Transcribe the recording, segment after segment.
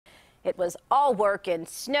It was all work and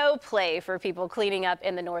snow play for people cleaning up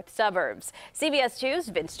in the north suburbs. CBS 2's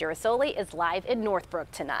Vince Gerasole is live in Northbrook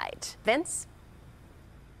tonight. Vince?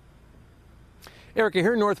 Erica,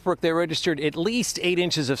 here in Northbrook, they registered at least 8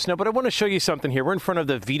 inches of snow, but I want to show you something here. We're in front of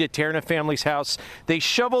the Vita Terna family's house. They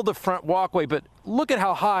shoveled the front walkway, but look at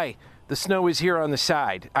how high the snow is here on the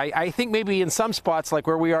side. I think maybe in some spots, like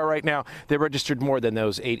where we are right now, they registered more than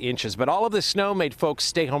those 8 inches. But all of the snow made folks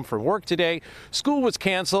stay home from work today. School was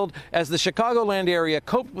canceled as the Chicagoland area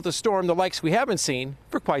coped with a storm the likes we haven't seen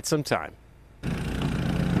for quite some time.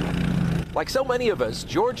 Like so many of us,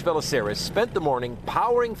 George Velaceris spent the morning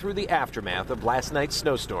powering through the aftermath of last night's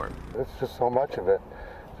snowstorm. It's just so much of it,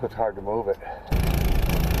 so it's hard to move it.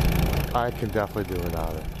 I can definitely do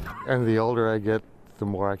without it. And the older I get, the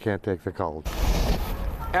more I can't take the cold.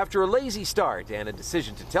 After a lazy start and a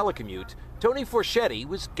decision to telecommute, Tony Forschetti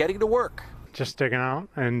was getting to work. Just digging out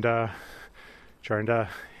and trying to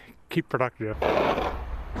keep productive.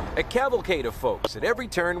 A cavalcade of folks at every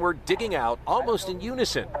turn were digging out almost in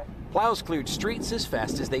unison. Plows cleared streets as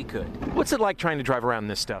fast as they could. What's it like trying to drive around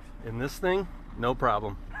this stuff? In this thing, no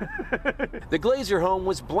problem. The Glazer home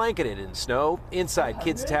was blanketed in snow. Inside,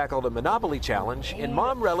 kids tackled a Monopoly challenge, and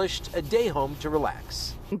Mom relished a day home to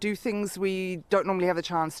relax. Do things we don't normally have the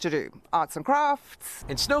chance to do. Arts and crafts.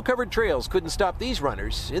 And snow-covered trails couldn't stop these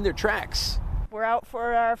runners in their tracks. We're out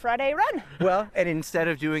for our Friday run. Well, and instead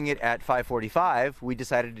of doing it at 5:45, we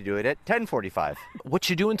decided to do it at 10:45. What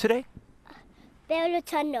you doing today? Build a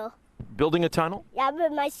tunnel. Building a tunnel? Yeah,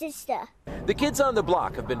 with my sister. The kids on the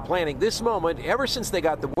block have been planning this moment ever since they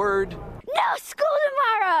got the word. No school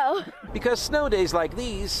tomorrow! Because snow days like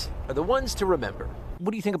these are the ones to remember.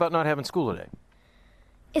 What do you think about not having school today?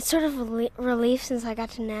 It's sort of a relief since I got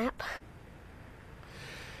to nap.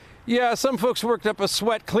 Yeah, some folks worked up a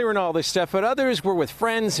sweat clearing all this stuff, but others were with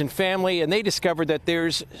friends and family, and they discovered that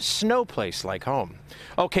there's no place like home.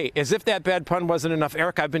 Okay, as if that bad pun wasn't enough,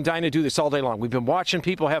 Eric, I've been dying to do this all day long. We've been watching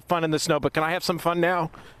people have fun in the snow, but can I have some fun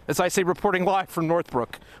now? As I say, reporting live from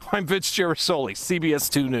Northbrook, I'm Vince Gerasole, CBS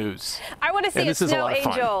 2 News. I want to see a snow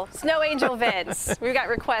angel. Snow angel Vince. We've got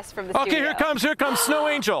requests from the studio. Okay, here comes Snow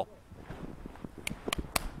Angel.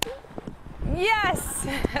 Yes!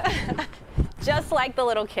 Just like the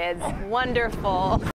little kids. Wonderful.